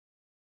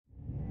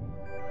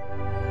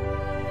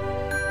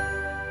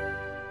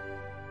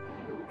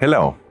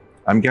Hello,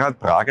 I'm Gerald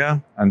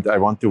Prager, and I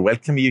want to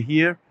welcome you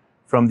here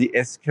from the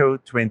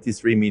ASCO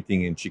 23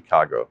 meeting in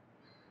Chicago.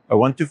 I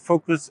want to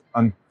focus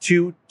on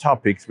two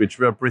topics which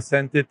were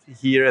presented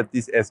here at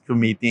this ASCO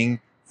meeting,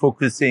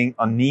 focusing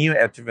on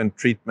neoadjuvant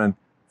treatment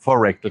for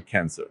rectal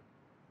cancer.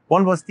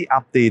 One was the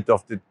update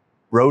of the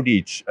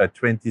PRODIGE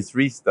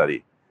 23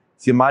 study.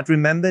 So you might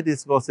remember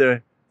this was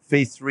a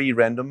phase 3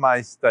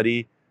 randomized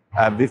study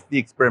with the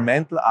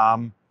experimental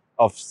arm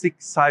of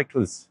 6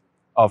 cycles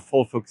of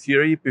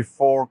FOLFOXIRI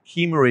before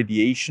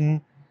chemoradiation,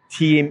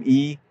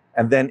 TME,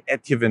 and then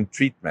adjuvant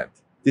treatment.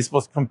 This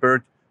was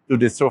compared to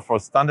the so far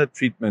standard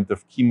treatment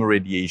of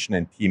chemoradiation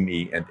and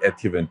TME and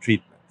adjuvant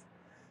treatment.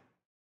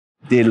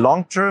 The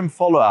long-term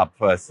follow-up,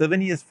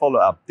 7 years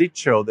follow-up, did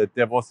show that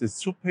there was a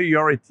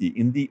superiority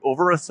in the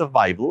overall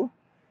survival,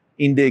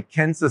 in the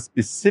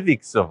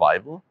cancer-specific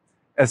survival,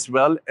 as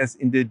well as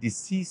in the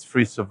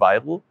disease-free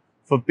survival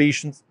for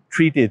patients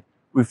treated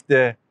with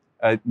the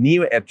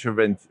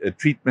neoadjuvant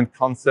treatment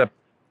concept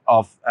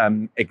of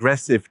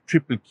aggressive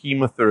triple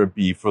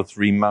chemotherapy for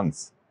 3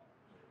 months.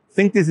 I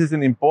think this is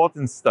an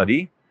important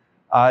study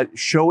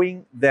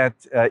showing that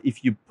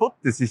if you put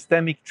the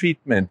systemic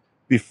treatment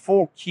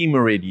before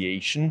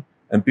chemoradiation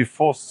and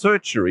before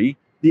surgery,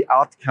 the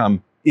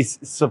outcome is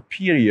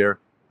superior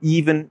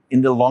even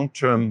in the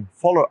long-term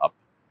follow-up.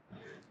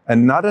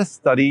 Another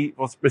study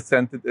was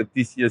presented at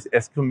this year's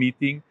ASCO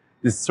meeting,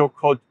 the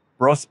so-called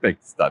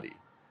PROSPECT study.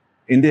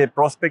 In the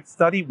PROSPECT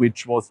study,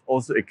 which was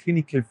also a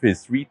clinical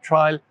phase 3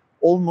 trial,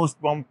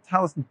 almost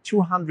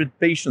 1,200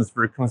 patients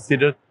were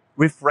considered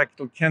with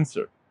rectal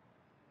cancer.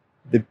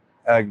 The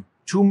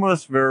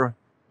tumors were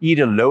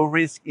either low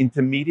risk,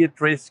 intermediate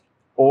risk,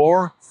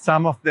 or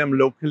some of them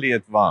locally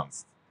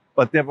advanced.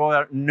 But there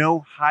were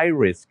no high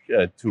risk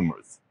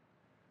tumors.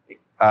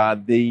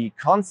 The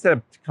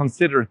concept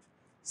considered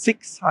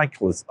 6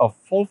 cycles of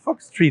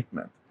FOLFOX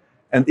treatment.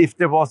 And if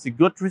there was a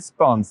good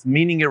response,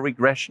 meaning a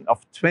regression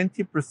of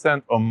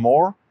 20% or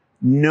more,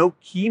 no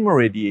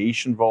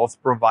chemoradiation was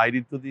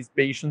provided to these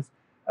patients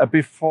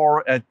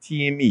before a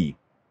TME.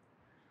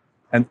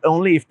 And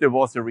only if there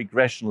was a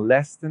regression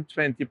less than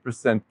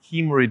 20%,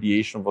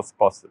 chemoradiation was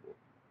possible.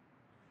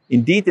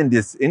 Indeed, in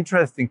this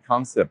interesting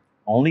concept,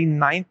 only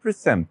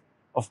 9%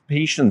 of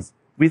patients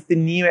with the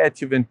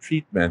neoadjuvant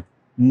treatment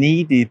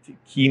needed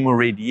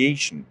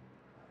chemoradiation.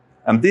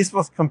 And this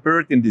was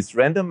compared in this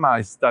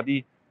randomized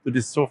study to the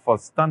so far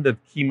standard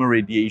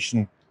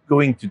chemoradiation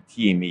going to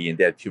TME in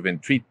the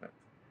adjuvant treatment.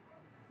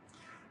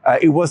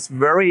 It was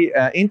very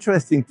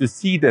interesting to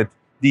see that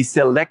the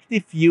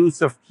selective use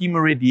of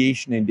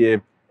chemoradiation in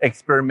the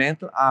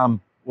experimental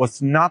arm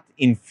was not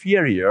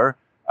inferior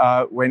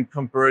when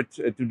compared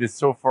to the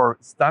so far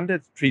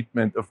standard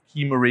treatment of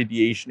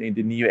chemoradiation in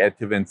the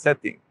neoadjuvant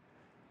setting.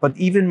 But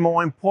even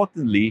more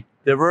importantly,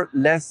 there were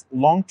less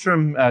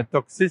long-term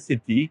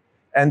toxicity,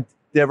 and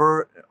there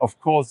were, of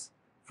course,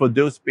 for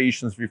those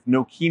patients with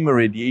no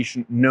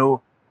chemoradiation,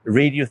 no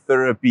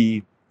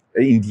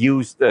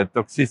radiotherapy-induced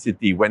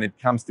toxicity when it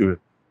comes to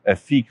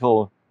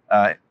fecal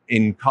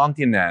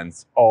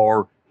incontinence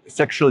or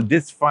sexual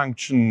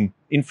dysfunction,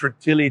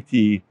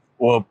 infertility,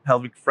 or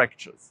pelvic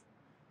fractures.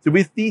 So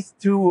with these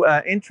two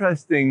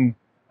interesting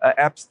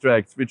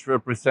abstracts, which were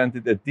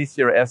presented at this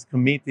year's ASCO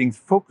meetings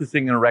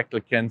focusing on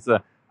rectal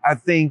cancer, I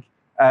think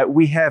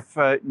we have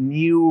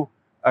new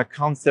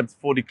concepts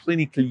for the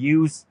clinical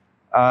use,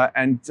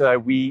 and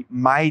we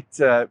might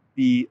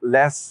be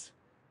less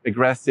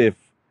aggressive,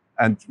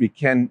 and we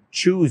can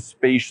choose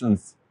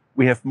patients.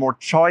 We have more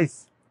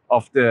choice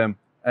of the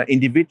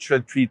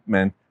individual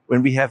treatment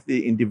when we have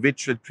the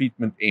individual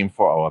treatment aim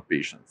for our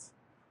patients.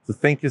 So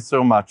thank you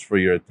so much for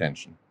your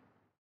attention.